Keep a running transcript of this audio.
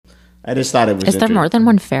I just thought it was Is there more than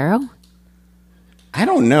one pharaoh? I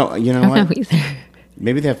don't know. You know I what? don't know either.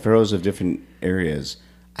 Maybe they have pharaohs of different areas.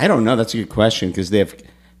 I don't know. That's a good question because they have.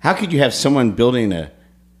 How could you have someone building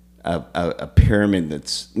a pyramid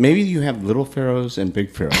that's maybe you have little pharaohs and big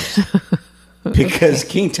pharaohs because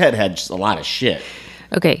King Tut had just a lot of shit.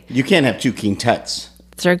 Okay. You can't have two King Tuts.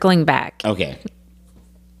 Circling back. Okay.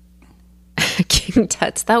 King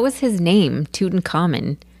Tut's. That was his name,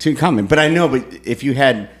 Tutankhamun. Tutankhamun. But I know, but if you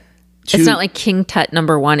had two... It's not like King Tut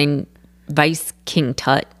 #1 and Vice King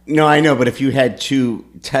Tut. No, I know, but if you had two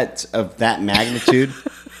Tuts of that magnitude...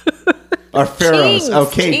 or pharaohs.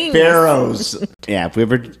 Kings. Pharaohs. Yeah, if we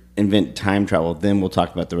ever invent time travel, then we'll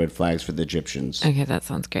talk about the red flags for the Egyptians. Okay, that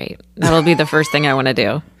sounds great. That'll be the first thing I want to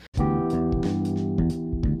do.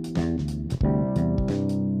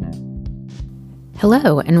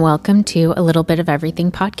 Hello, and welcome to A Little Bit of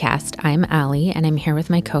Everything podcast. I'm Allie, and I'm here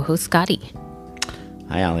with my co-host, Scotty.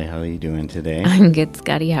 Hi, Allie. How are you doing today? I'm good,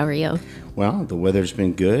 Scotty. How are you? Well, the weather's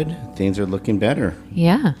been good. Things are looking better.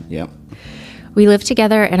 Yeah. Yep. We live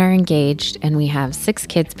together and are engaged, and we have 6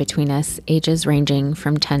 kids between us, ages ranging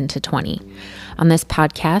from 10 to 20. On this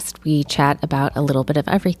podcast, we chat about a little bit of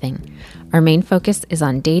everything. Our main focus is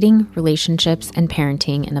on dating, relationships, and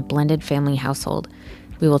parenting in a blended family household.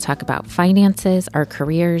 We will talk about finances, our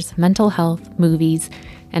careers, mental health, movies,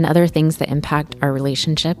 and other things that impact our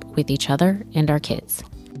relationship with each other and our kids.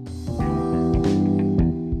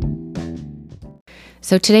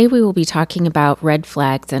 So today we will be talking about red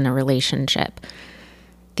flags in a relationship.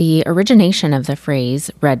 The origination of the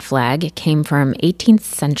phrase red flag came from 18th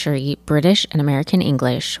century British and American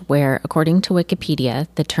English, where, according to Wikipedia,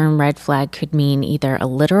 the term red flag could mean either a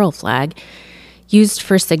literal flag used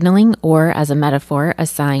for signaling or, as a metaphor, a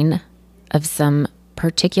sign of some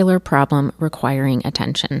particular problem requiring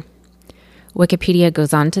attention. Wikipedia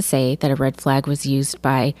goes on to say that a red flag was used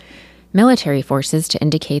by military forces to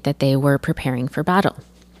indicate that they were preparing for battle.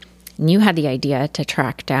 And you had the idea to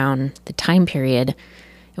track down the time period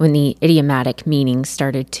when the idiomatic meaning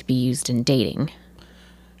started to be used in dating.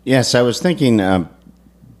 Yes, I was thinking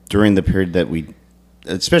during the period that we,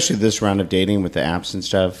 especially this round of dating with the apps and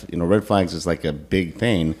stuff, red flags is like a big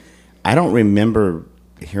thing. I don't remember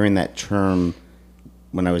hearing that term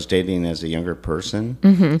when I was dating as a younger person.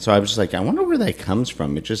 Mm-hmm. So I was just like, I wonder where that comes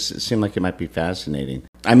from. It seemed like it might be fascinating.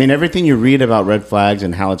 I mean, everything you read about red flags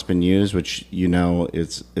and how it's been used, which,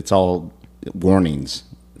 it's all warnings.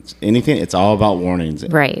 It's all about warnings.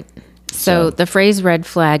 Right. So the phrase red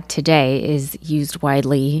flag today is used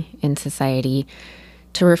widely in society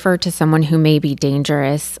to refer to someone who may be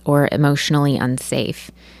dangerous or emotionally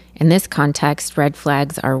unsafe. In this context, red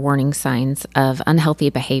flags are warning signs of unhealthy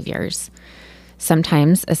behaviors.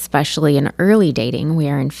 Sometimes, especially in early dating, we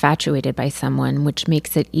are infatuated by someone, which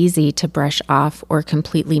makes it easy to brush off or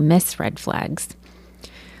completely miss red flags.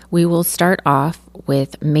 We will start off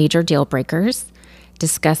with major deal breakers,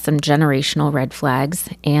 discuss some generational red flags,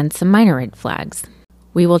 and some minor red flags.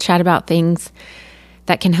 We will chat about things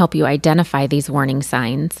that can help you identify these warning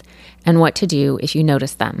signs and what to do if you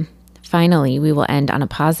notice them. Finally, we will end on a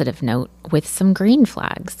positive note with some green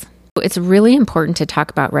flags. It's really important to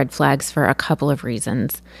talk about red flags for a couple of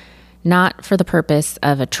reasons. Not for the purpose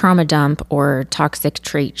of a trauma dump or toxic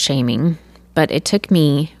trait shaming, but it took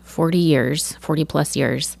me 40 plus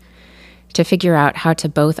years, to figure out how to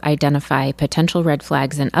both identify potential red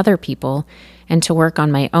flags in other people and to work on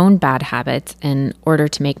my own bad habits in order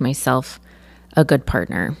to make myself a good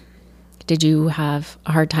partner. Did you have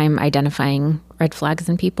a hard time identifying red flags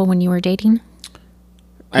in people when you were dating?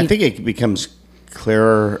 I think it becomes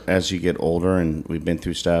clearer as you get older, and we've been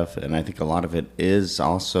through stuff, and I think a lot of it is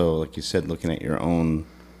also, like you said, looking at your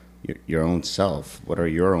own self. What are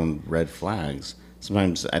your own red flags?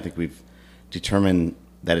 Sometimes I think we've determined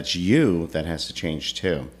that it's you that has to change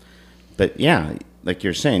too. But yeah, like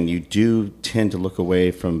you're saying, you do tend to look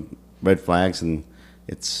away from red flags, and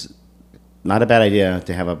it's not a bad idea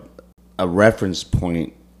to have a reference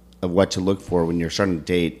point of what to look for when you're starting to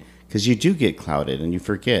date, because you do get clouded and you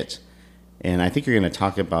forget. And I think you're going to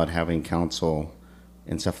talk about having counsel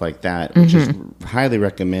and stuff like that, which is highly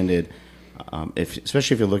recommended,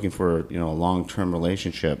 especially if you're looking for a long-term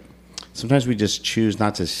relationship. Sometimes we just choose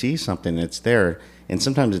not to see something that's there, and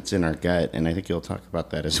sometimes it's in our gut, and I think you'll talk about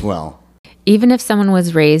that as well. Even if someone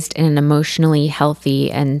was raised in an emotionally healthy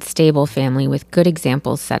and stable family with good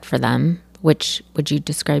examples set for them, which would you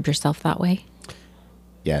describe yourself that way?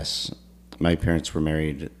 Yes. My parents were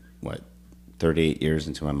married, 38 years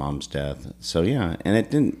into my mom's death. So yeah, and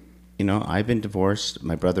it didn't, I've been divorced.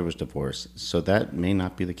 My brother was divorced. So that may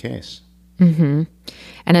not be the case. Mm-hmm.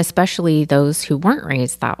 And especially those who weren't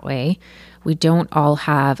raised that way, We don't all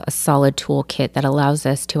have a solid toolkit that allows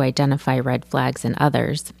us to identify red flags in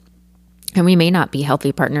others. And we may not be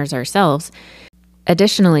healthy partners ourselves.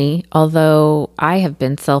 Additionally, although I have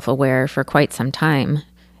been self-aware for quite some time,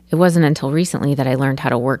 it wasn't until recently that I learned how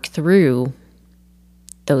to work through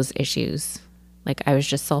those issues. Like, I was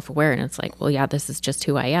just self-aware, and it's like, well, yeah, this is just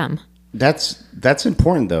who I am. That's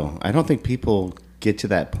important, though. I don't think people get to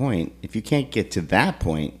that point. If you can't get to that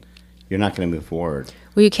point, you're not going to move forward.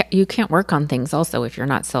 Well, you can't work on things also if you're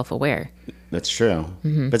not self-aware. That's true.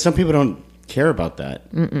 Mm-hmm. But some people don't care about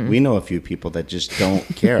that. Mm-mm. We know a few people that just don't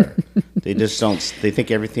care. They just don't. They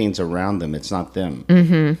think everything's around them. It's not them.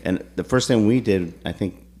 Mm-hmm. And the first thing we did, I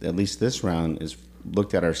think, at least this round, is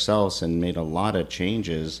looked at ourselves and made a lot of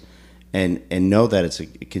changes, and know that it's a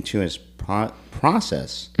continuous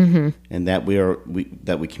process, mm-hmm. and that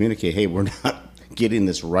we communicate. Hey, we're not getting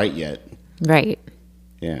this right yet. Right.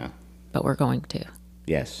 Yeah. But we're going to.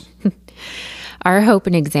 Yes. Our hope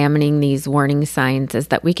in examining these warning signs is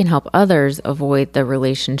that we can help others avoid the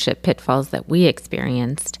relationship pitfalls that we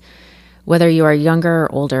experienced. Whether you are younger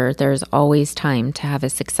or older, there's always time to have a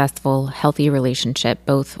successful, healthy relationship,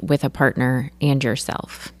 both with a partner and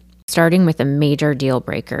yourself. Starting with the major deal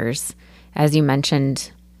breakers, as you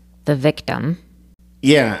mentioned, the victim.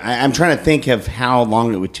 Yeah, I'm trying to think of how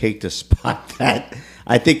long it would take to spot that.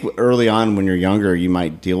 I think early on when you're younger, you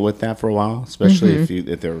might deal with that for a while, especially mm-hmm.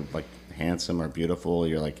 if they're like handsome or beautiful.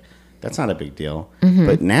 You're like, that's not a big deal. Mm-hmm.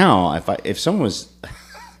 But now, if someone was,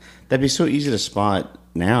 that'd be so easy to spot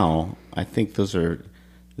now. I think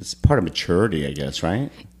it's part of maturity, I guess,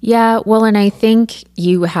 right? Yeah, well, and I think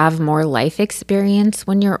you have more life experience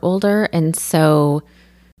when you're older. And so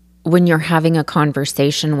when you're having a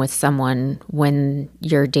conversation with someone, when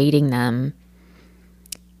you're dating them,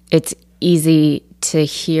 it's easy to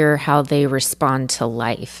hear how they respond to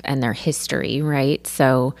life and their history, right?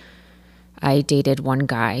 So I dated one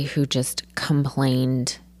guy who just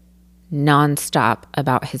complained nonstop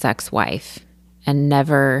about his ex-wife and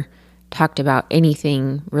never talked about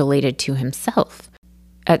anything related to himself.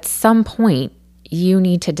 At some point, you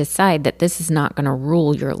need to decide that this is not going to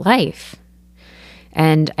rule your life.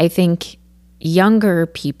 And I think younger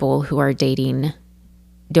people who are dating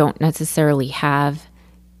don't necessarily have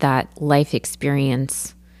that life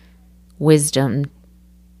experience wisdom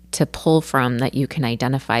to pull from that you can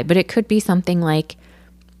identify. But it could be something like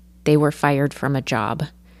they were fired from a job.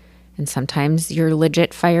 And sometimes you're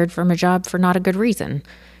legit fired from a job for not a good reason.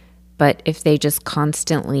 But if they just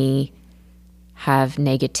constantly have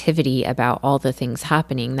negativity about all the things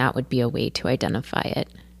happening, that would be a way to identify it.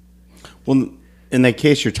 Well, in that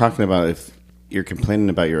case you're talking about, if you're complaining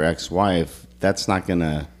about your ex-wife, that's not going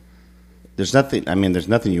to, there's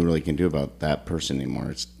nothing you really can do about that person anymore.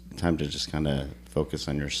 It's time to just kind of focus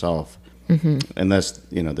on yourself. Mm-hmm. Unless,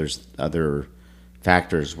 there's other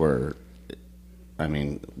factors where,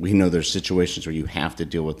 we know there's situations where you have to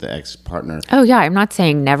deal with the ex-partner. Oh, yeah. I'm not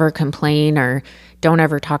saying never complain or don't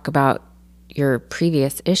ever talk about your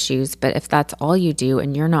previous issues. But if that's all you do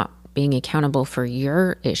and you're not being accountable for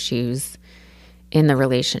your issues in the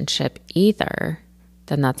relationship either,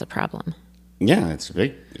 then that's a problem. Yeah, it's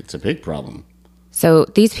a big problem. So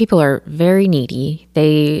these people are very needy.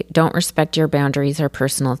 They don't respect your boundaries or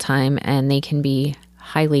personal time, and they can be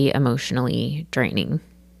highly emotionally draining.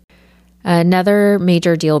 Another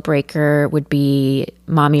major deal breaker would be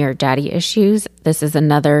mommy or daddy issues. This is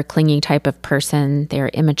another clingy type of person. They're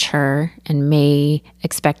immature and may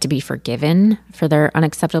expect to be forgiven for their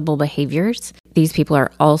unacceptable behaviors. These people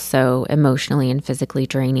are also emotionally and physically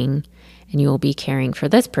draining, and you will be caring for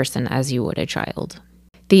this person as you would a child.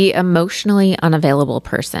 The emotionally unavailable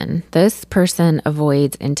person. This person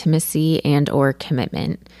avoids intimacy and or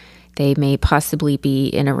commitment. They may possibly be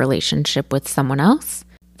in a relationship with someone else.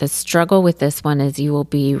 The struggle with this one is you will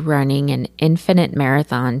be running an infinite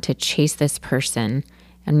marathon to chase this person,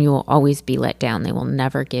 and you will always be let down. They will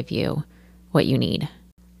never give you what you need.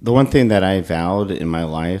 The one thing that I vowed in my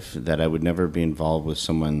life, that I would never be involved with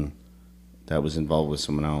someone that was involved with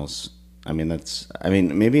someone else.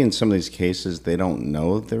 Maybe in some of these cases, they don't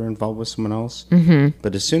know they're involved with someone else. Mm-hmm.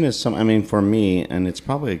 But as soon as for me, and it's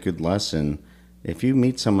probably a good lesson, if you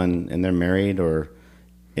meet someone and they're married or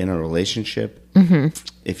in a relationship, mm-hmm.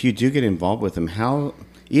 if you do get involved with them,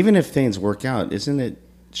 even if things work out, isn't it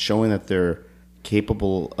showing that they're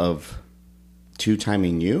capable of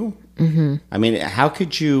two-timing you? Mm-hmm. How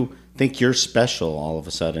could you think you're special all of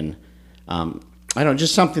a sudden?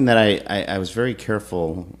 Just something that I was very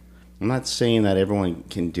careful. I'm not saying that everyone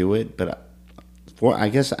can do it, but I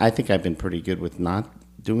guess I think I've been pretty good with not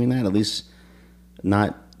doing that, at least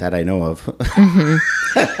not that I know of.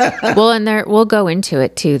 Well, and we'll go into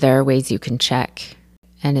it too. There are ways you can check,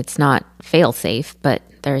 and it's not fail safe, but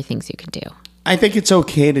there are things you can do. I think it's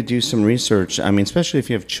okay to do some research. I mean, especially if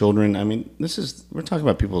you have children. I mean, we're talking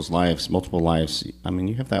about people's lives, multiple lives. I mean,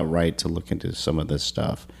 you have that right to look into some of this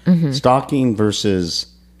stuff. Stalking versus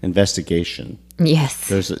investigation. Yes.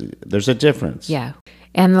 There's a difference. Yeah.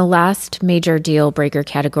 And the last major deal breaker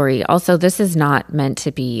category, also, this is not meant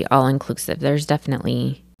to be all inclusive. There's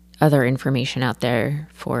definitely other information out there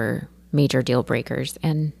for major deal breakers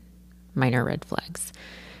and minor red flags,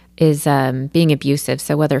 is being abusive.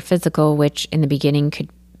 So whether physical, which in the beginning could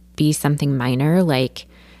be something minor, like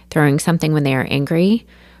throwing something when they are angry,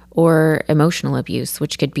 or emotional abuse,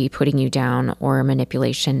 which could be putting you down, or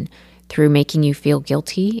manipulation through making you feel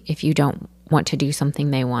guilty if you don't want to do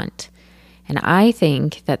something they want. And I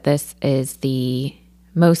think that this is the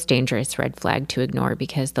most dangerous red flag to ignore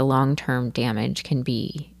because the long-term damage can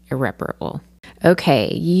be irreparable.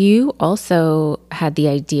 Okay, you also had the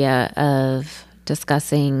idea of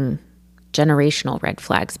discussing generational red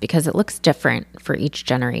flags because it looks different for each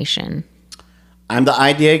generation. I'm the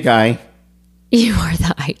idea guy. You are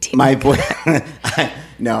the idea My boy.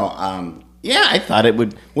 Yeah, I thought it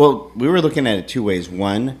would. Well, we were looking at it two ways.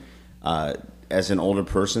 One, as an older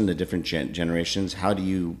person, the different generations,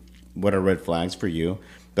 what are red flags for you?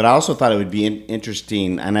 But I also thought it would be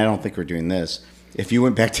interesting, and I don't think we're doing this, if you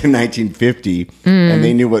went back to 1950 and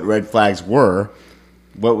they knew what red flags were,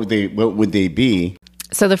 what would they be?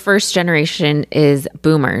 So the first generation is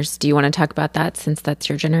boomers. Do you want to talk about that since that's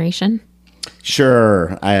your generation?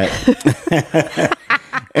 Sure. And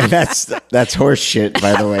that's horse shit,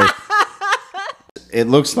 by the way. It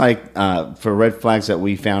looks like for red flags that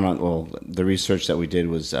we found the research that we did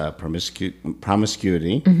was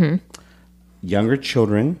promiscuity, younger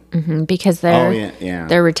children. Because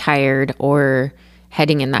they're retired or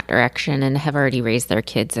heading in that direction and have already raised their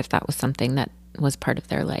kids if that was something that was part of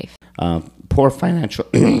their life. Poor financial.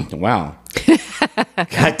 Wow.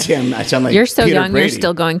 God damn, I sound like you're so Peter young. Brady. You're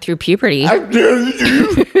still going through puberty.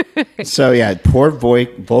 So yeah, poor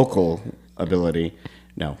vocal ability.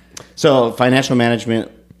 No. So financial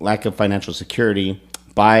management, lack of financial security.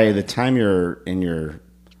 By the time you're in your,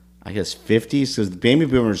 I guess, 50s, because the baby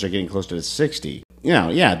boomers are getting close to 60.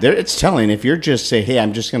 It's telling. If you're just say, hey,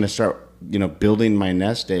 I'm just going to start, building my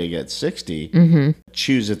nest egg at 60,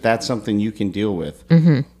 choose if that's something you can deal with.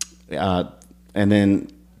 And then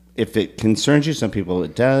if it concerns you, some people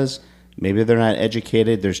it does. Maybe they're not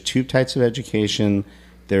educated. There's two types of education.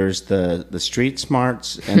 There's the street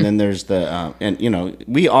smarts, and then there's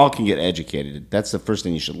we all can get educated. That's the first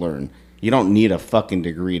thing you should learn. You don't need a fucking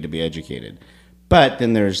degree to be educated. But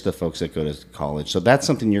then there's the folks that go to college. So that's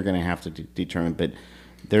something you're going to have to determine. But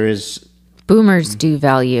there is... Boomers do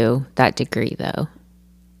value that degree, though.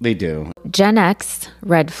 They do. Gen X,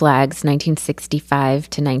 red flags, 1965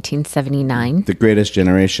 to 1979. The greatest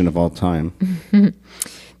generation of all time.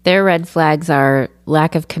 Their red flags are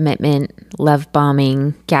lack of commitment, love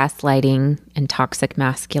bombing, gaslighting, and toxic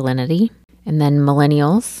masculinity. And then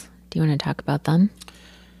millennials. Do you want to talk about them?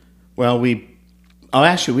 Well, we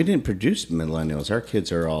didn't produce millennials. Our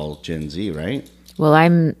kids are all Gen Z, right? Well,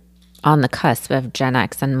 I'm on the cusp of Gen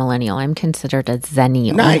X and millennial. I'm considered a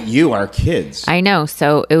Zennial. Not you, our kids. I know.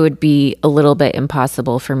 So it would be a little bit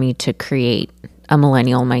impossible for me to create a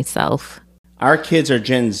millennial myself. Our kids are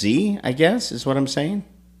Gen Z, I guess, is what I'm saying?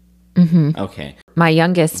 Okay. My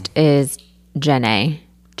youngest is Gen A,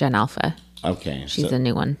 Gen Alpha. Okay. She's a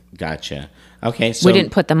new one. Gotcha. Okay. So we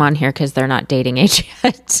didn't put them on here because they're not dating age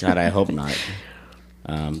yet. God, I hope not.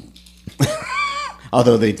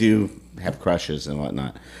 Although they do have crushes and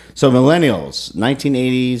whatnot. So millennials,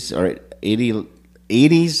 1980s or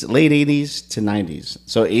 80s, late 80s to 90s.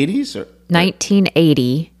 So 80s or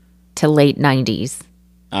 1980 to late 90s.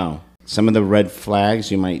 Oh, some of the red flags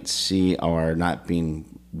you might see are not being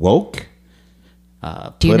woke.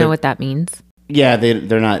 Do you know what that means? Yeah,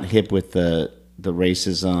 they're not hip with the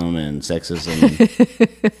racism and sexism.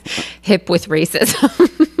 Hip with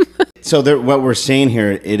racism. So what we're saying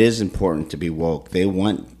here, it is important to be woke. They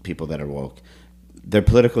want people that are woke. Their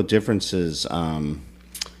political differences,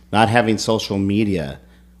 not having social media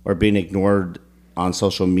or being ignored on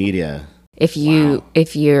social media. If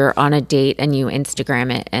you're on a date and you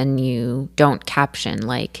Instagram it and you don't caption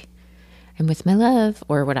like "I'm with my love"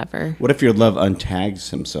 or whatever. What if your love untags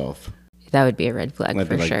himself? That would be a red flag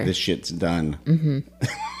for like, sure. This shit's done.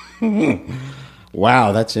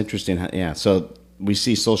 Wow, that's interesting. Yeah, so we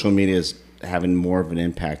see social media as having more of an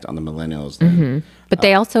impact on the millennials. But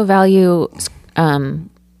they also value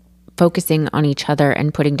focusing on each other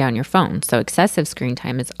and putting down your phone. So excessive screen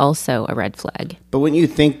time is also a red flag. But wouldn't you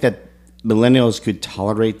think that millennials could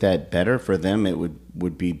tolerate that better? For them, it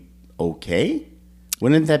would be okay?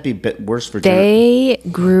 Wouldn't that be worse for them? They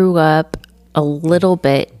grew up a little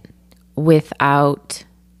bit without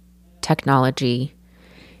technology,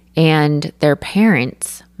 and their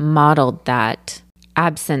parents modeled that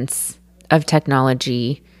absence of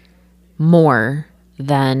technology more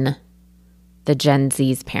than the Gen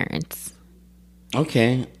Z's parents.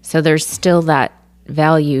 Okay. So there's still that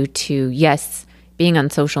value to, yes, being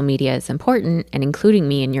on social media is important, and including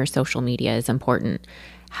me in your social media is important.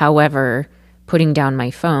 However, putting down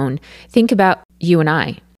my phone, think about you and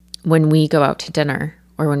I when we go out to dinner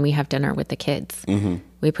or when we have dinner with the kids. Mm-hmm.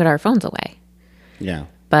 We put our phones away. Yeah.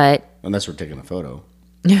 But unless we're taking a photo.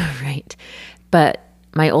 Right. But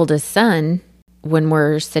my oldest son, when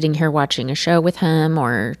we're sitting here watching a show with him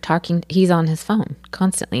or talking, he's on his phone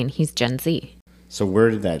constantly, and he's Gen Z. So where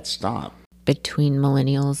did that stop? Between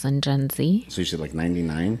millennials and Gen Z. So you said like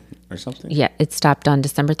 99 or something? Yeah, it stopped on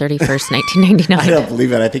December 31st, 1999. I don't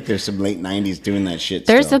believe it. I think there's some late 90s doing that shit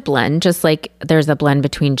There's still. a blend, just like there's a blend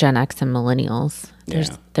between Gen X and millennials.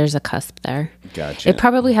 There's a cusp there. Gotcha. It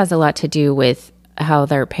probably has a lot to do with how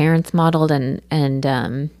their parents modeled, and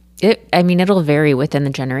it'll vary within the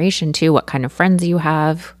generation too, what kind of friends you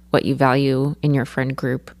have, what you value in your friend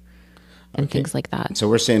group, and things like that. So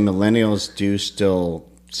we're saying millennials do still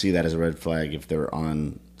see that as a red flag if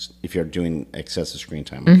you're doing excessive screen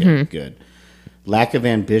time. Okay, good. Lack of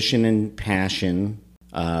ambition and passion,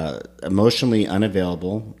 emotionally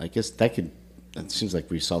unavailable. I guess that seems like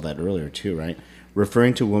we saw that earlier too, right?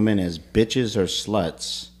 Referring to women as bitches or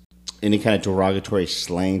sluts, any kind of derogatory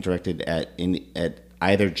slang directed at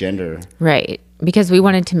either gender. Right. Because we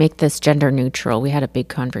wanted to make this gender neutral. We had a big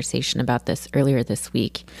conversation about this earlier this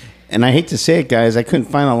week. And I hate to say it, guys, I couldn't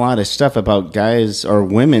find a lot of stuff about guys or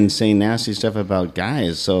women saying nasty stuff about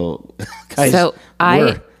guys. So, guys,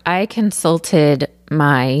 I consulted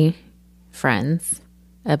my friends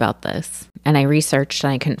about this, and I researched,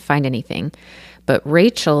 and I couldn't find anything. But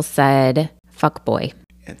Rachel said, "Fuck boy."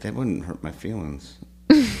 Yeah, that wouldn't hurt my feelings.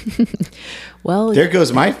 Well, there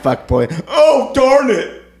goes my fuck boy. Oh, darn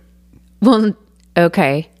it. Well,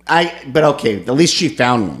 okay. But okay, at least she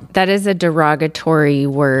found one. That is a derogatory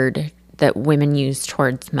word that women use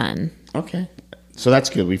towards men. Okay. So that's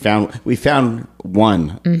good. We found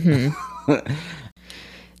one. Mm-hmm.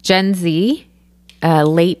 Gen Z,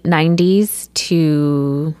 late 90s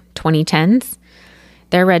to 2010s.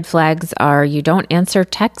 Their red flags are you don't answer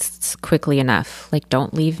texts quickly enough. Like,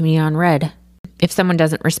 don't leave me on red. If someone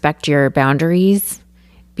doesn't respect your boundaries,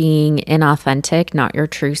 being inauthentic, not your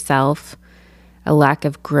true self, a lack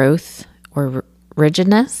of growth or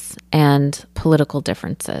rigidness, and political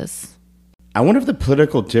differences. I wonder if the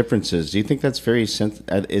political differences, do you think that's very is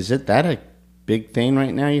that a big thing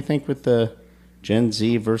right now, you think, with the Gen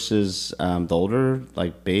Z versus the older,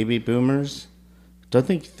 like baby boomers? Don't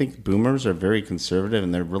think boomers are very conservative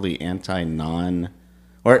and they're really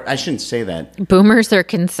or I shouldn't say that. Boomers are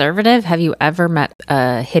conservative? Have you ever met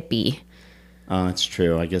a hippie? Oh, that's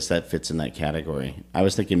true. I guess that fits in that category. I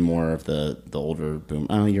was thinking more of the older boom.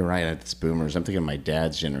 Oh, you're right. It's boomers. I'm thinking of my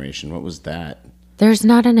dad's generation. What was that? There's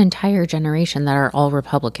not an entire generation that are all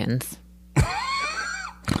Republicans.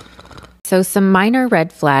 So some minor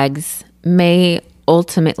red flags may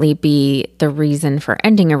ultimately be the reason for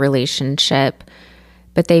ending a relationship,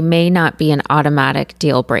 but they may not be an automatic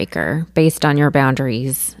deal breaker based on your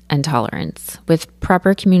boundaries and tolerance. With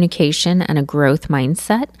proper communication and a growth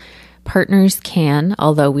mindset, partners can,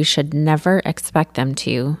 although we should never expect them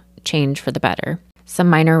to, change for the better. Some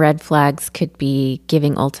minor red flags could be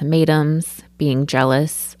giving ultimatums, being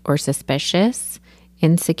jealous or suspicious,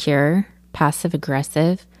 insecure,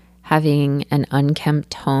 passive-aggressive, having an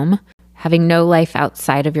unkempt home, having no life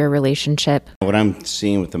outside of your relationship. What I'm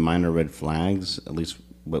seeing with the minor red flags, at least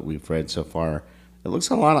what we've read so far, it looks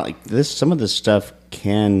a lot like this. Some of this stuff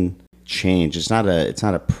can change. It's not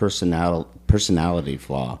a personality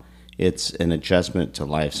flaw. It's an adjustment to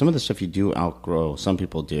life. Some of the stuff you do outgrow. Some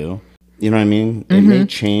people do. You know what I mean? It may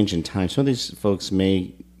change in time. Some of these folks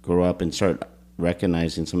may grow up and start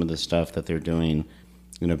recognizing some of the stuff that they're doing,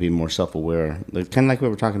 be more self-aware. Kind of like we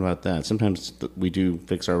were talking about that. Sometimes we do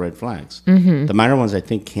fix our red flags. Mm-hmm. The minor ones, I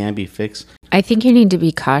think, can be fixed. I think you need to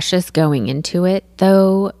be cautious going into it,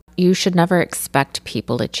 though. You should never expect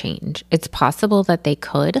people to change. It's possible that they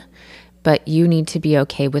could, but you need to be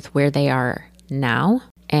okay with where they are now.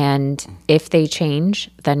 And if they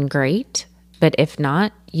change, then great. But if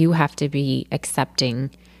not, you have to be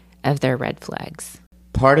accepting of their red flags.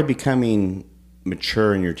 Part of becoming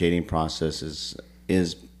mature in your dating process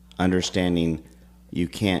is understanding you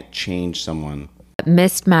can't change someone.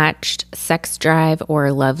 Mismatched sex drive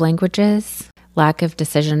or love languages, lack of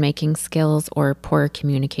decision-making skills, or poor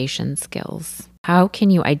communication skills. How can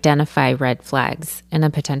you identify red flags in a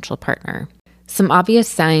potential partner? Some obvious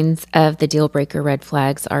signs of the deal breaker red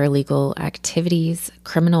flags are illegal activities,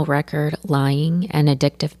 criminal record, lying, and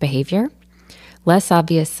addictive behavior. Less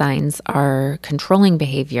obvious signs are controlling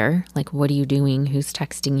behavior, like what are you doing, who's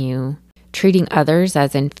texting you, treating others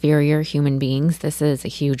as inferior human beings. This is a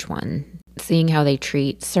huge one. Seeing how they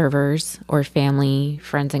treat servers or family,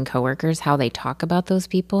 friends, and coworkers, how they talk about those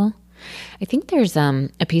people. I think there's a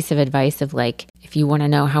piece of advice of like, if you want to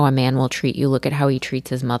know how a man will treat you, look at how he treats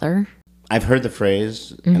his mother. I've heard the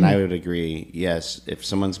phrase, and I would agree. Yes, if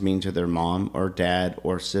someone's mean to their mom or dad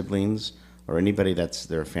or siblings or anybody that's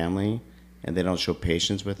their family and they don't show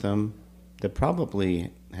patience with them, they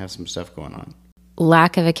probably have some stuff going on.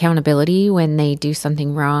 Lack of accountability when they do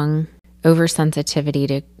something wrong, oversensitivity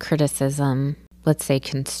to criticism, let's say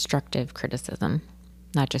constructive criticism,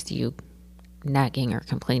 not just you nagging or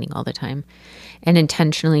complaining all the time, and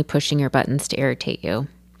intentionally pushing your buttons to irritate you.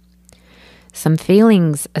 Some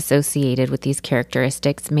feelings associated with these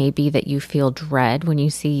characteristics may be that you feel dread when you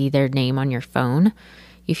see their name on your phone,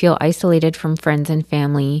 you feel isolated from friends and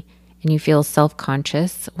family, and you feel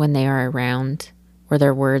self-conscious when they are around, or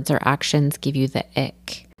their words or actions give you the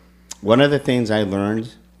ick. One of the things I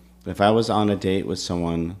learned, if I was on a date with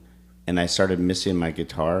someone and I started missing my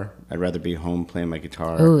guitar, I'd rather be home playing my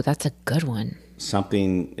guitar. Oh, that's a good one.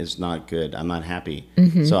 Something is not good. I'm not happy.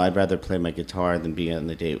 So I'd rather play my guitar than be on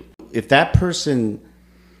the date. If that person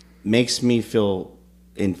makes me feel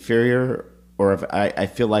inferior, or if I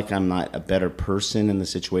feel like I'm not a better person in the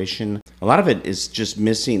situation, a lot of it is just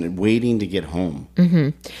missing and waiting to get home.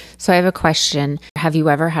 So I have a question. Have you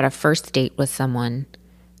ever had a first date with someone,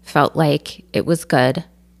 felt like it was good,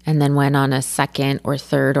 and then went on a second or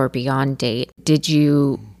third or beyond date? Did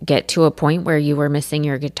you get to a point where you were missing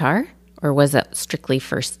your guitar, or was it strictly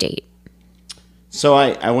first date? So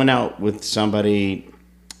I went out with somebody,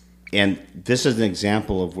 and this is an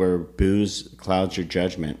example of where booze clouds your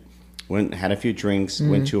judgment. Had a few drinks,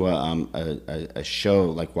 went to a show,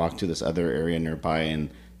 like walked to this other area nearby, and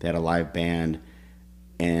they had a live band,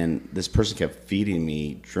 and this person kept feeding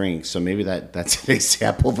me drinks. So maybe that's an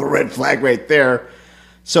example of a red flag right there.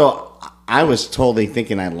 So I was totally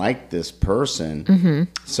thinking I liked this person.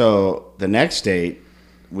 So the next date,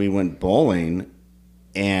 we went bowling,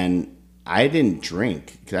 and I didn't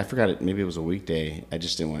drink because I forgot it. Maybe it was a weekday. I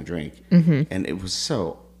just didn't want to drink. And it was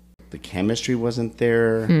the chemistry wasn't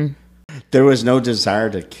there. There was no desire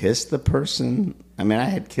to kiss the person. I mean, I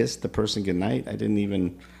had kissed the person goodnight. I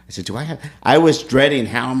said, I was dreading,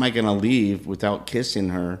 how am I going to leave without kissing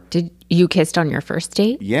her? Did you kissed on your first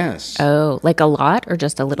date? Yes. Oh, like a lot or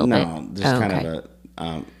just a little bit? No, just kind of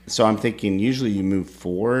a, so I'm thinking usually you move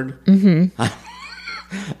forward.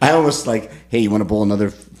 I almost like, hey, you want to bowl another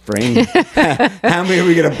frame? How many are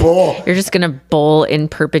we going to bowl? You're just going to bowl in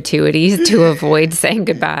perpetuity to avoid saying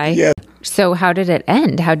goodbye. Yeah. So how did it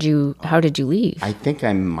end? How did you leave? I think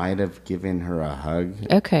I might have given her a hug.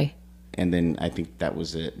 Okay. And then I think that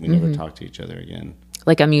was it. We never talked to each other again.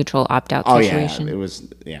 Like a mutual opt-out situation? Oh, yeah. It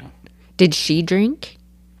was, yeah. Did she drink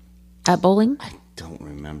at bowling? I don't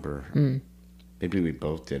remember. Maybe we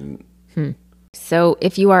both didn't. So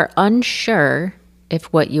if you are unsure if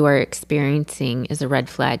what you are experiencing is a red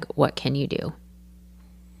flag, what can you do?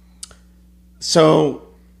 So,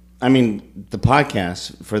 I mean, the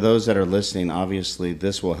podcast, for those that are listening, obviously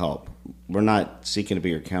this will help. We're not seeking to be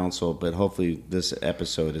your counsel, but hopefully this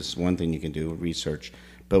episode is one thing you can do, research.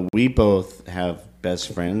 But we both have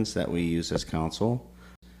best friends that we use as counsel,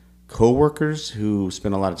 coworkers who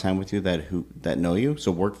spend a lot of time with you that know you, so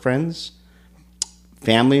work friends,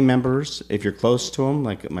 family members, if you're close to them,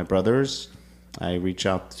 like my brothers, I reach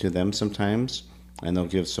out to them sometimes, and they'll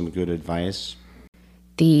give some good advice.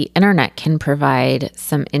 The internet can provide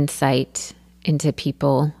some insight into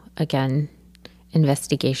people, again,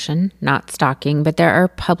 investigation, not stalking, but there are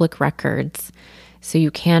public records. So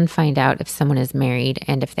you can find out if someone is married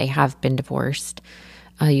and if they have been divorced.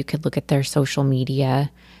 You could look at their social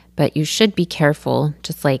media, but you should be careful.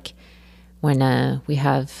 Just like when we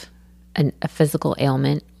have a physical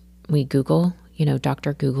ailment, we Google,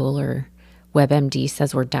 Dr. Google or WebMD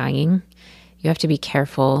says we're dying. You have to be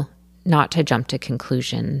careful not to jump to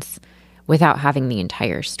conclusions without having the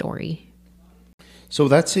entire story. So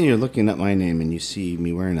that's saying you're looking at my name and you see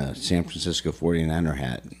me wearing a San Francisco 49er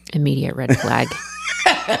hat. Immediate red flag.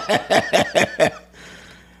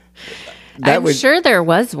 I'm sure there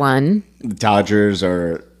was one. The Dodgers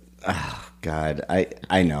or, oh God,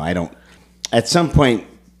 I know. I don't. At some point,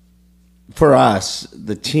 for us,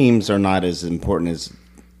 the teams are not as important as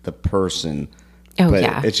the person. Oh, but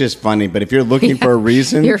yeah. It's just funny. But if you're looking for a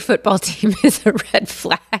reason, your football team is a red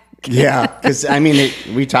flag. Yeah, because I mean,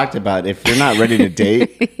 we talked about if you're not ready to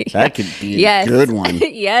date, that could be a good one.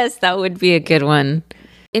 Yes, that would be a good one.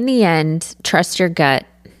 In the end, trust your gut.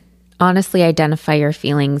 Honestly identify your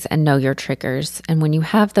feelings and know your triggers. And when you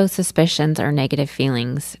have those suspicions or negative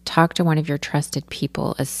feelings, talk to one of your trusted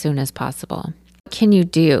people as soon as possible. What can you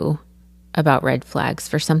do about red flags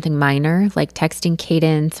for something minor like texting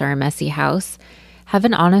cadence or a messy house? Have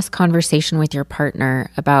an honest conversation with your partner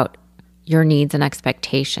about your needs and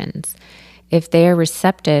expectations. If they are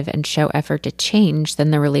receptive and show effort to change,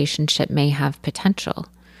 then the relationship may have potential.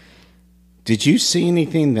 Did you see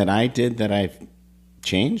anything that I did that I've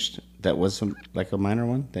changed that was like a minor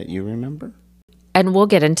one that you remember? And we'll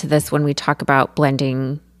get into this when we talk about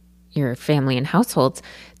blending your family and households.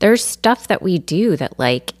 There's stuff that we do that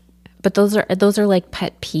but those are like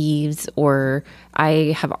pet peeves, or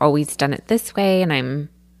I have always done it this way and I'm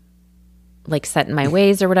like set in my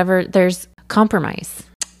ways or whatever. There's compromise.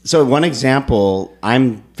 So one example, I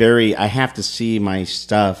have to see my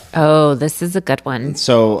stuff. Oh, this is a good one.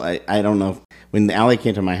 So I don't know. When Allie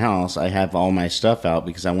came to my house, I have all my stuff out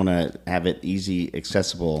because I want to have it easy,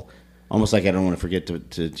 accessible. Almost like I don't want to forget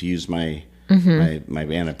to use my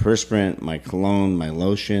antiperspirant, my cologne, my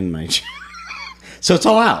lotion, so it's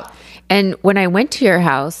all out. And when I went to your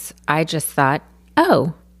house, I just thought,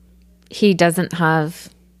 oh, he doesn't have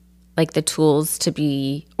like the tools to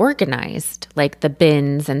be organized, like the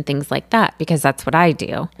bins and things like that, because that's what I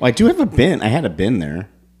do. Well, I do have a bin. I had a bin there.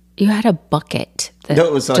 You had a bucket. No,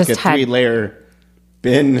 it was like a 3-layer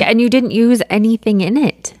bin. Yeah, and you didn't use anything in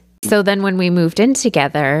it. So then when we moved in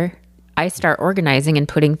together, I start organizing and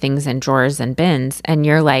putting things in drawers and bins. And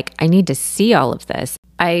you're like, I need to see all of this.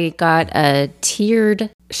 I got a tiered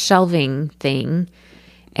shelving thing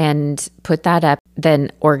and put that up,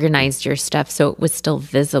 then organized your stuff so it was still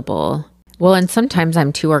visible. Well, and sometimes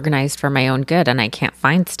I'm too organized for my own good and I can't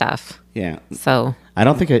find stuff. Yeah. So I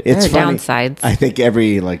don't think it's funny. Downsides. I think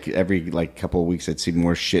every couple of weeks I'd see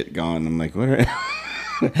more shit gone. I'm like, what are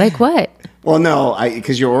like what? Well, no,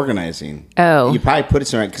 because you're organizing. Oh. You probably put it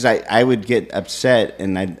somewhere, because I would get upset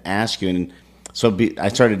and I'd ask you, and so I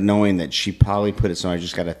started knowing that she probably put it somewhere. I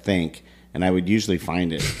just got to think. And I would usually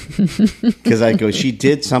find it because I go, she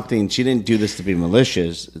did something. She didn't do this to be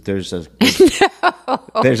malicious. There's a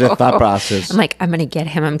thought process. I'm like, I'm going to get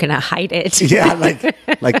him. I'm going to hide it. Yeah.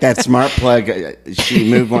 Like that smart plug. She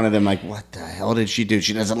moved one of them. Like, what the hell did she do?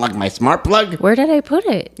 She doesn't like my smart plug. Where did I put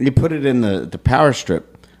it? You put it in the power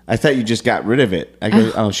strip. I thought you just got rid of it. I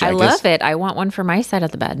go, oh shit. I love it. I want one for my side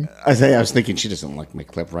of the bed. I was thinking she doesn't like my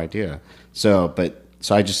clever idea. So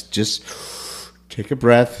I just take a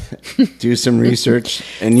breath, do some research,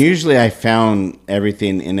 and usually I found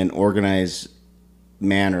everything in an organized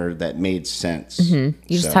manner that made sense. Mm-hmm.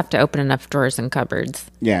 You just have to open enough drawers and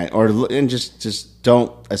cupboards. Yeah, and just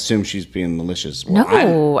don't assume she's being malicious. Well,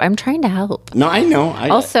 no, I'm trying to help. No, I know.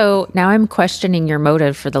 Also, now I'm questioning your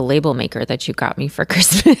motive for the label maker that you got me for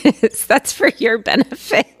Christmas. That's for your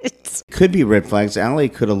benefit. Could be red flags. Allie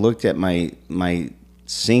could have looked at my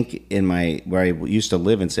sink in where I used to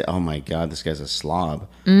live and say, oh my God, this guy's a slob.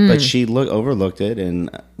 But she overlooked it, and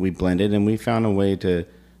we blended, and we found a way to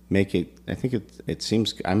make it. I think it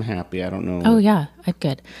seems, I'm happy. I don't know. Oh yeah, I'm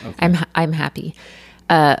good. Okay. I'm happy.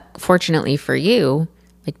 Fortunately for you,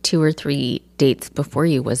 like 2 or 3 dates before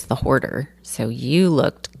you was the hoarder. So you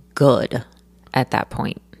looked good at that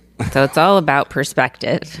point. So it's all about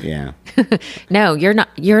perspective. Yeah. No, you're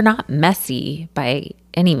not messy by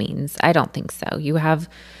any means. I don't think so. You have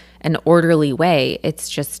an orderly way. It's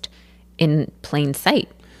just in plain sight.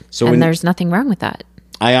 And there's nothing wrong with that.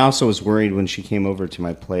 I also was worried when she came over to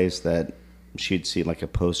my place that she'd see like a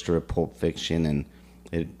poster of Pulp Fiction and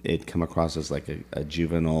it'd come across as like a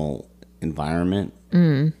juvenile environment.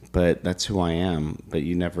 But that's who I am. But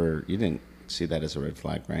you didn't see that as a red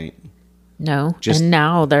flag, right? No. And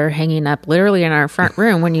now they're hanging up literally in our front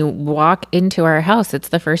room. When you walk into our house, it's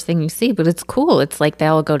the first thing you see. But it's cool. It's like they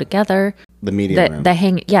all go together. The media room.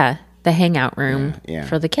 The hangout room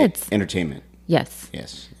for the kids. Entertainment. Yes.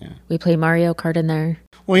 Yeah. We play Mario Kart in there.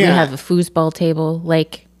 Well, yeah. We have a foosball table.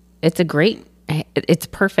 Like, it's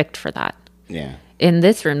perfect for that. Yeah. In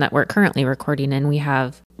this room that we're currently recording in, we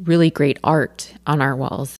have really great art on our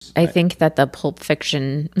walls. Right. I think that the Pulp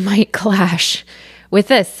Fiction might clash with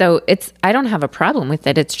this. So I don't have a problem with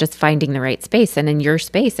it. It's just finding the right space. And in your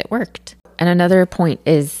space, it worked. And another point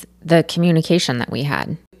is the communication that we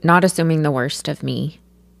had. Not assuming the worst of me,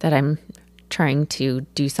 that I'm trying to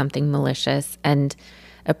do something malicious, and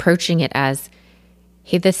approaching it as,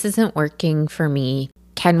 hey, this isn't working for me.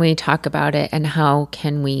 Can we talk about it, and how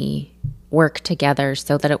can we work together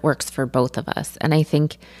so that it works for both of us? And I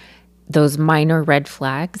think those minor red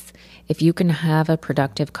flags, if you can have a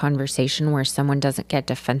productive conversation where someone doesn't get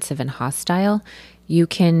defensive and hostile, you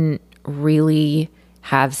can really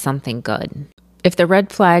have something good. If the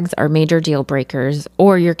red flags are major deal breakers,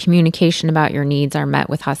 or your communication about your needs are met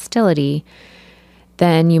with hostility,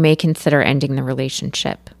 then you may consider ending the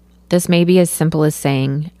relationship. This may be as simple as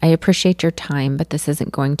saying, I appreciate your time, but this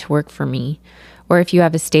isn't going to work for me. Or if you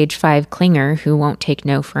have a stage 5 clinger who won't take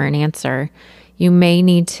no for an answer, you may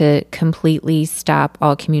need to completely stop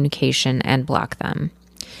all communication and block them.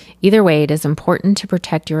 Either way, it is important to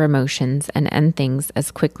protect your emotions and end things as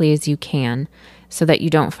quickly as you can so that you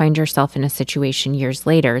don't find yourself in a situation years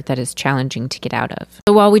later that is challenging to get out of.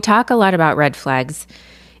 So while we talk a lot about red flags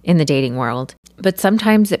in the dating world, but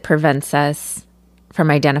sometimes it prevents us from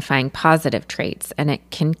identifying positive traits, and it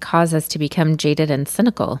can cause us to become jaded and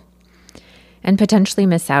cynical and potentially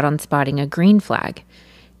miss out on spotting a green flag.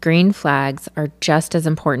 Green flags are just as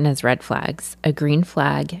important as red flags. A green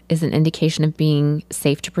flag is an indication of being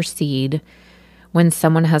safe to proceed when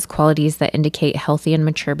someone has qualities that indicate healthy and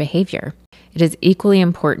mature behavior. It is equally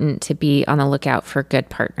important to be on the lookout for good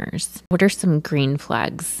partners. What are some green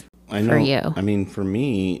flags for you? I mean, for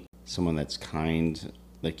me, someone that's kind,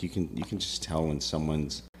 like you can just tell when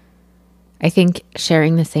someone's... I think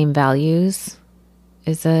sharing the same values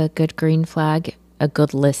is a good green flag. A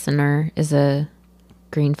good listener is a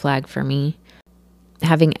green flag for me.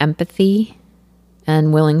 Having empathy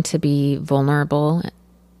and willing to be vulnerable,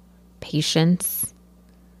 patience.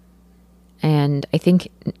 And I think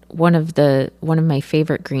one of my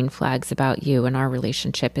favorite green flags about you and our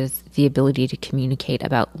relationship is the ability to communicate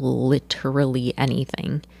about literally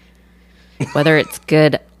anything, whether it's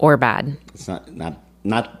good or bad. It's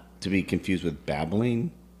not to be confused with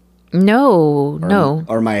babbling. No.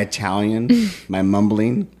 Or my Italian, my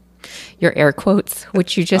mumbling. Your air quotes,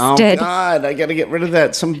 which you just did. Oh, God, I got to get rid of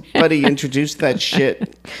that. Somebody introduced that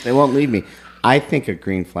shit. They won't leave me. I think a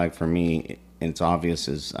green flag for me, and it's obvious,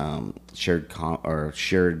 is shared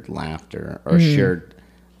laughter or shared...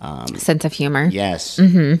 sense of humor. Yes.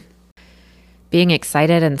 Mm-hmm. Being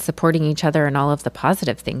excited and supporting each other in all of the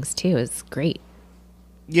positive things, too, is great.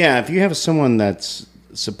 Yeah, if you have someone that's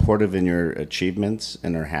supportive in your achievements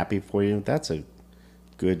and are happy for you, that's a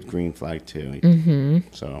good green flag too. Mm-hmm.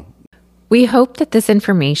 So we hope that this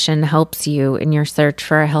information helps you in your search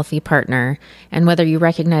for a healthy partner, and whether you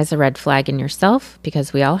recognize a red flag in yourself,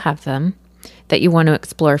 because we all have them, that you want to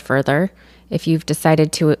explore further. If you've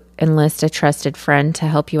decided to enlist a trusted friend to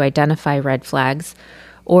help you identify red flags,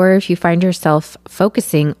 or if you find yourself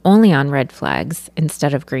focusing only on red flags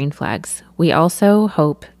instead of green flags, we also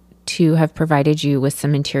hope to have provided you with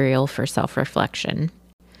some material for self-reflection.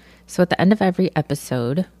 So at the end of every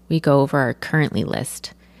episode, we go over our currently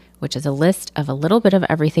list, which is a list of a little bit of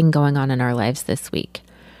everything going on in our lives this week.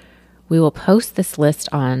 We will post this list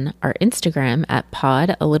on our Instagram at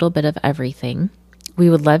pod a little bit of everything. We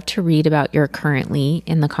would love to read about your currently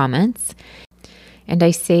in the comments. And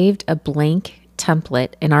I saved a blank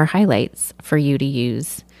template in our highlights for you to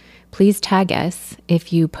use. Please tag us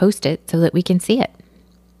if you post it so that we can see it.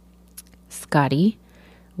 Scotty,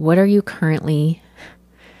 what are you currently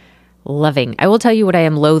loving? I will tell you what I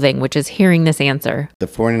am loathing, which is hearing this answer. The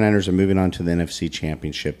 49ers are moving on to the NFC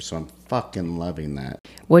Championship, so I'm fucking loving that.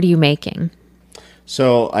 What are you making?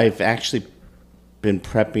 So I've actually been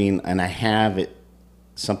prepping, and I have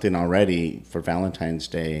something already for Valentine's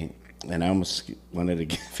Day, and I almost wanted to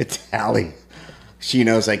give it to Allie. She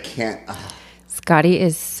knows I can't. Scotty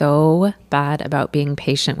is so bad about being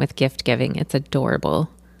patient with gift giving. It's adorable.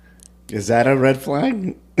 Is that a red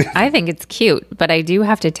flag? I think it's cute, but I do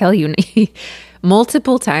have to tell you,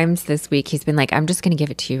 multiple times this week, he's been like, I'm just going to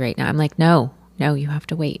give it to you right now. I'm like, no, you have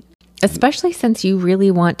to wait. Especially since you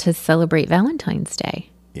really want to celebrate Valentine's Day.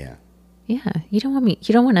 Yeah. Yeah. You don't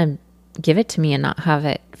want to give it to me and not have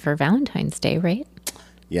it for Valentine's Day, right?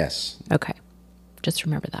 Yes. Okay. Just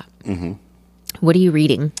remember that. Mm-hmm. What are you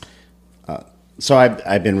reading? So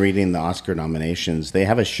I've been reading the Oscar nominations. They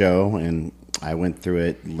have a show, and I went through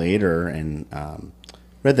it later and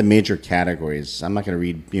read the major categories. I'm not going to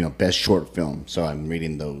read, best short film, so I'm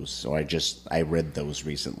reading those. So I read those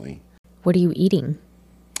recently. What are you eating?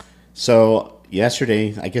 So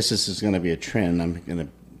yesterday, I guess this is going to be a trend. I'm going to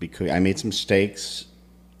be cooking. I made some steaks.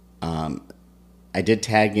 I did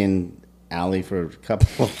tag in Allie for a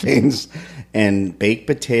couple of things, and baked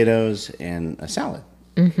potatoes and a salad.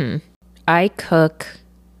 Mm-hmm. I cook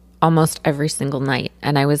almost every single night,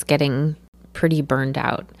 and I was getting pretty burned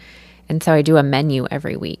out. And so I do a menu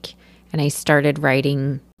every week. And I started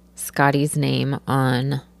writing Scotty's name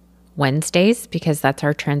on Wednesdays because that's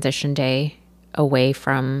our transition day away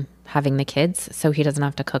from having the kids. So he doesn't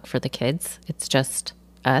have to cook for the kids. It's just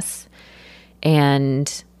us.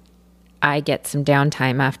 And I get some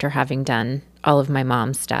downtime after having done all of my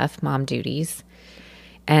mom stuff, mom duties.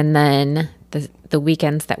 And then the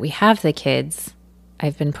weekends that we have the kids,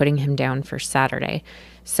 I've been putting him down for Saturday.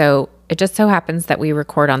 So it just so happens that we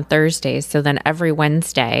record on Thursdays. So then every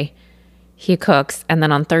Wednesday he cooks. And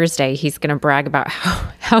then on Thursday, he's going to brag about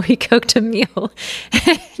how he cooked a meal.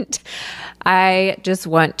 And I just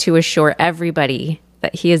want to assure everybody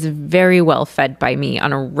that he is very well fed by me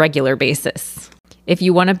on a regular basis. If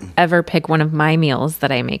you want to ever pick one of my meals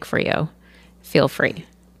that I make for you, feel free.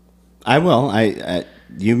 I will.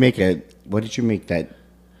 You make what did you make that?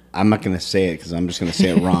 I'm not going to say it because I'm just going to say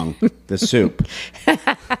it wrong. The soup.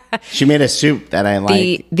 She made a soup that I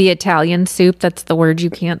like. The Italian soup, that's the word you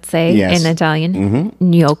can't say in Italian. Mm-hmm.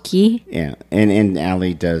 Gnocchi. Yeah. And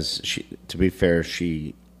Allie does, to be fair,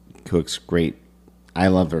 she cooks great. I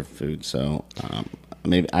love her food. So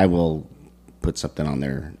maybe I will put something on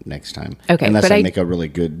there next time. Okay. Unless I make a really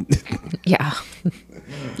good. Yeah.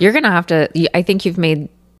 You're going to have to, I think you've made.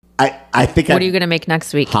 I think. What are you going to make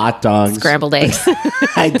next week? Hot dogs. Scrambled eggs.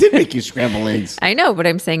 I did make you scrambled eggs. I know, but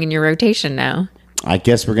I'm saying in your rotation now. I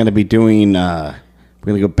guess we're going to be doing, we're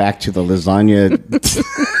going to go back to the lasagna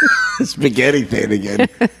spaghetti thing again.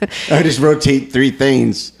 I just rotate 3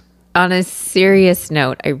 things. On a serious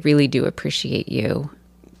note, I really do appreciate you.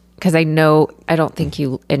 Because I don't think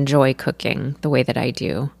you enjoy cooking the way that I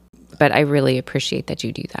do. But I really appreciate that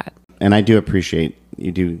you do that. And I do appreciate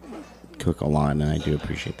you do cook a lot, and I do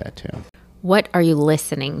appreciate that too. What are you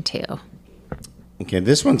listening to? Okay,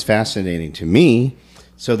 this one's fascinating to me.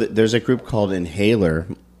 So there's a group called Inhaler,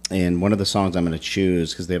 and one of the songs I'm going to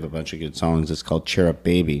choose, because they have a bunch of good songs, it's called Cheer Up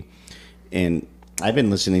Baby. And I've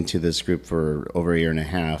been listening to this group for over a year and a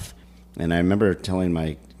half, and I remember telling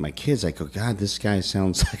my kids, I go, God, this guy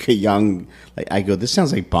sounds like a young, I go, this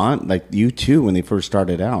sounds like Bond, like U2 when they first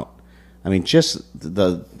started out. I mean, just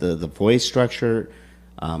the voice structure.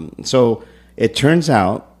 So it turns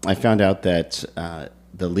out, I found out that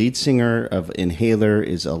the lead singer of Inhaler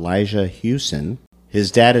is Elijah Hewson.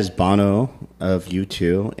 His dad is Bono of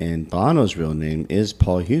U2, and Bono's real name is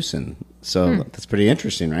Paul Hewson. So that's pretty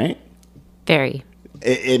interesting, right? Very.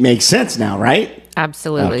 It makes sense now, right?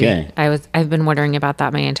 Absolutely. Okay. I've been wondering about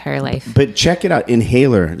that my entire life. But check it out,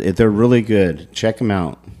 Inhaler. They're really good. Check them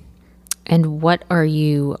out. And what are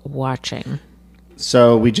you watching?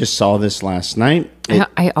 So we just saw this last night.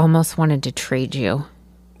 I almost wanted to trade you.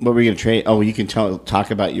 What were you going to trade? Oh, you can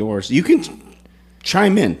talk about yours. You can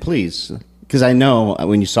chime in, please. Because I know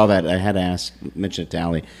when you saw that, I had to mention it to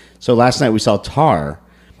Allie. So last night we saw Tar.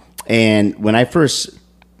 And when I first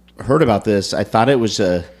heard about this, I thought it was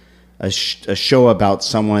a show about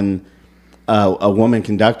someone, a woman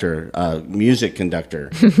conductor, music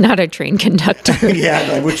conductor. Not a train conductor.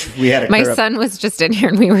 Yeah, which we had My son was just in here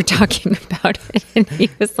and we were talking about it. And he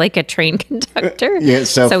was like a train conductor. Yeah,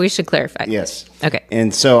 so we should clarify. Yes. Okay.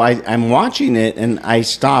 And so I'm watching it and I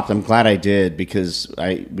stopped. I'm glad I did because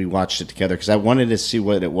we watched it together because I wanted to see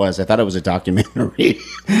what it was. I thought it was a documentary.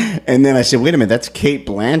 And then I said, wait a minute, that's Cate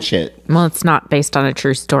Blanchett. Well, it's not based on a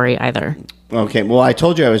true story either. Okay, well, I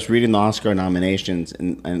told you I was reading the Oscar nominations,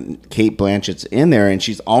 and Cate Blanchett's in there, and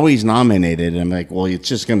she's always nominated. And I'm like, well, it's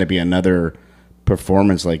just going to be another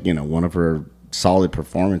performance, like, one of her solid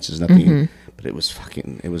performances. Nothing, but it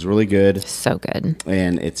was really good. So good.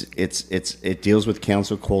 And it deals with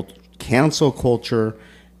cancel culture,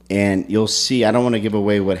 and you'll see. I don't want to give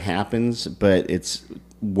away what happens, but it's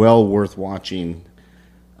well worth watching.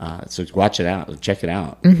 So watch it out. Check it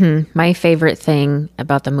out. Mm-hmm. My favorite thing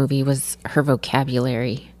about the movie was her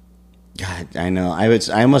vocabulary. God, I know. I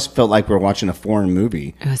almost felt like we were watching a foreign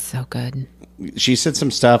movie. It was so good. She said some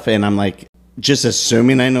stuff, and I'm like, just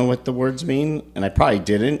assuming I know what the words mean, and I probably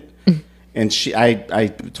didn't. And I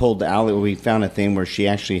told Allie, we found a thing where she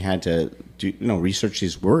actually had to do, research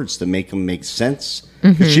these words to make them make sense.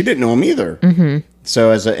 Because she didn't know them either. Mm-hmm.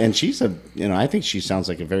 So and she's I think she sounds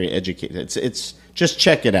like a very educated. It's just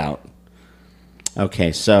check it out.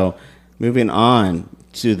 Okay, so moving on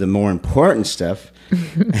to the more important stuff.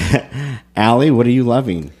 Allie, what are you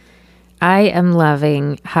loving? I am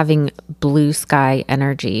loving having blue sky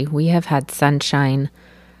energy. We have had sunshine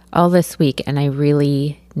all this week, and I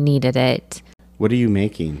really needed it. What are you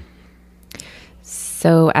making?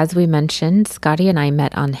 So, as we mentioned, Scotty and I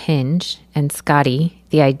met on Hinge, and Scotty,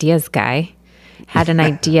 the ideas guy, had an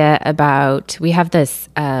idea about, we have this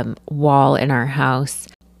wall in our house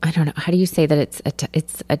I don't know. How do you say that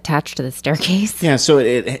it's attached to the staircase? Yeah, so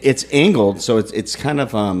it's angled, so it's kind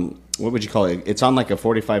of what would you call it? It's on like a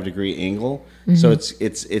 45-degree angle. Mm-hmm. So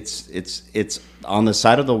it's on the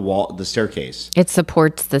side of the wall, the staircase. It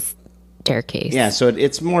supports the staircase. Yeah, so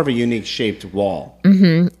it's more of a unique shaped wall.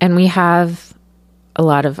 Mm-hmm. And we have a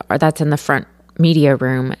lot of that's in the front media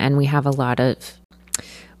room, and we have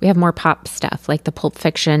more pop stuff like the Pulp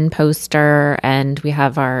Fiction poster, and we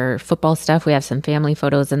have our football stuff. We have some family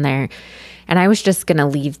photos in there. And I was just going to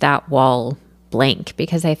leave that wall blank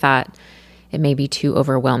because I thought it may be too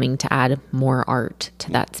overwhelming to add more art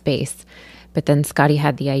to that space. But then Scotty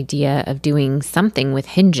had the idea of doing something with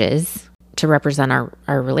hinges to represent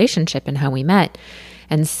our relationship and how we met.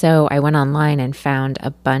 And so I went online and found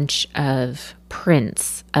a bunch of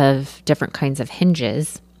prints of different kinds of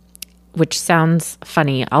hinges, which sounds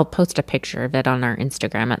funny. I'll post a picture of it on our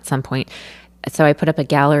Instagram at some point. So I put up a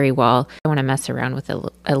gallery wall. I want to mess around with it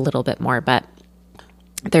a little bit more, but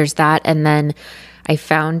there's that. And then I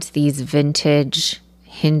found these vintage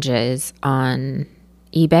hinges on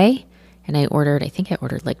eBay, and I think I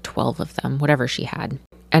ordered like 12 of them, whatever she had.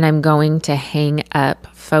 And I'm going to hang up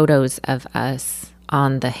photos of us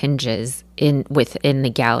on the hinges within the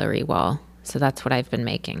gallery wall. So that's what I've been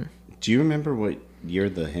making. Do you remember what year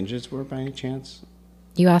the hinges were by any chance?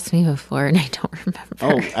 You asked me before and I don't remember.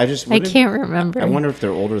 Oh, I can't remember. I wonder if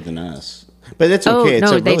they're older than us. But it's Oh, okay.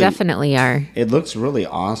 no, they definitely are. It looks really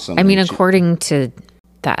awesome. I mean, according to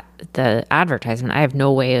the advertisement, I have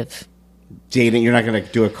no way of dating. You're not going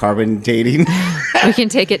to do a carbon dating? We can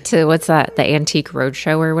take it to, what's that, the Antique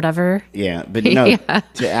Roadshow or whatever? Yeah, but no, yeah.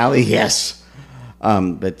 To Allie, yes.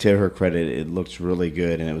 But to her credit, it looks really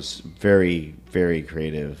good, and it was very, very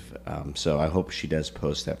creative. So I hope she does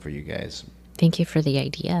post that for you guys. Thank you for the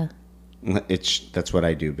idea. That's what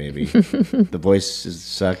I do, baby. The voice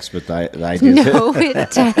sucks, but the idea. No,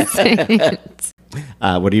 it doesn't.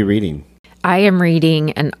 What are you reading? I am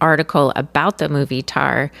reading an article about the movie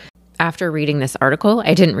Tar. After reading this article,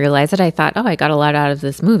 I didn't realize it. I thought, I got a lot out of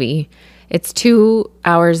this movie. It's 2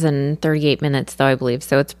 hours and 38 minutes, though, I believe.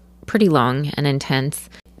 So it's pretty long and intense.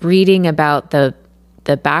 Reading about the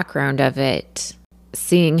background of it,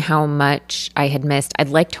 seeing how much I had missed. I'd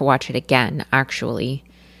like to watch it again, actually,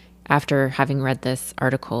 after having read this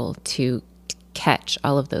article, to catch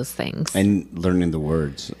all of those things. And learning the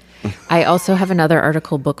words. I also have another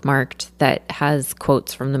article bookmarked that has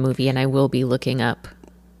quotes from the movie, and I will be looking up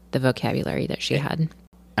the vocabulary that she had.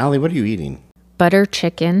 Allie, what are you eating? Butter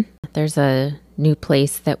chicken. There's a new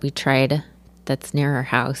place that we tried that's near our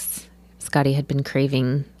house. Scotty had been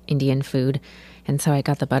craving Indian food, and so I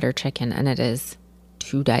got the butter chicken, and it is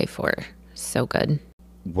to die for. So good.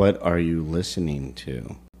 What are you listening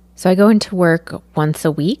to? So I go into work once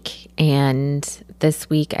a week, and this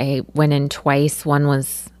week I went in twice. One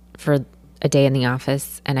was for a day in the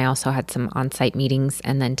office, and I also had some on-site meetings,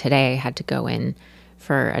 and then today I had to go in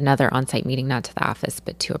for another on-site meeting, not to the office,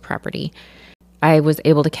 but to a property. I was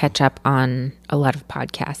able to catch up on a lot of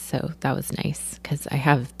podcasts, so that was nice because I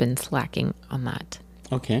have been slacking on that.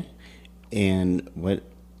 Okay. And what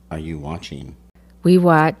are you watching? We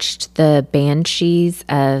watched the Banshees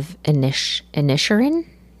of Inisherin.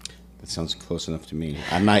 That sounds close enough to me.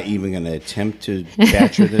 I'm not even going to attempt to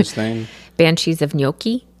capture this thing. Banshees of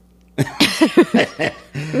Gnocchi.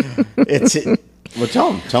 Well,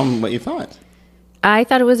 tell them what you thought. I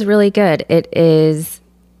thought it was really good. It is,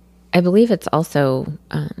 I believe it's also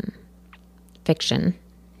fiction.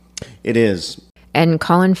 It is. And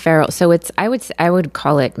Colin Farrell. So I would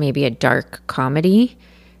call it maybe a dark comedy.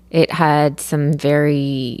 It had some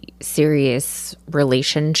very serious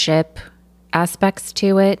relationship aspects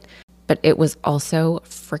to it, but it was also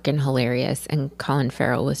freaking hilarious. And Colin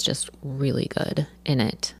Farrell was just really good in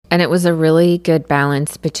it. And it was a really good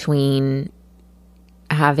balance between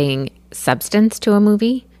having substance to a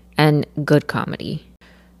movie and good comedy.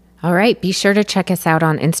 All right, be sure to check us out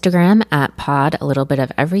on Instagram at pod a little bit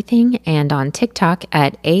of everything, and on TikTok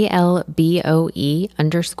at ALBOE_pod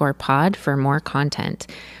for more content.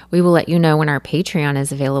 We will let you know when our Patreon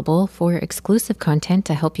is available for exclusive content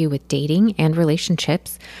to help you with dating and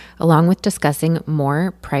relationships, along with discussing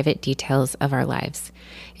more private details of our lives.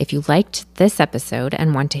 If you liked this episode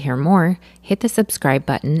and want to hear more, hit the subscribe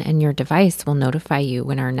button and your device will notify you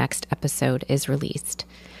when our next episode is released.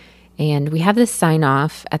 And we have this sign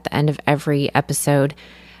off at the end of every episode.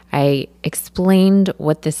 I explained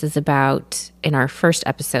what this is about in our first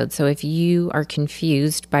episode. So if you are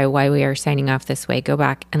confused by why we are signing off this way, go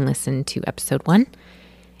back and listen to episode 1,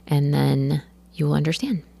 and then you will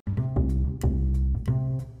understand.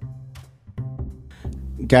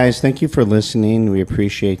 Guys, thank you for listening. We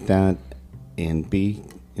appreciate that. And be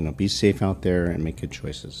be safe out there and make good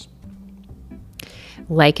choices.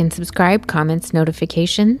 Like and subscribe, comments,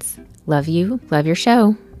 notifications. Love you. Love your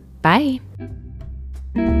show. Bye.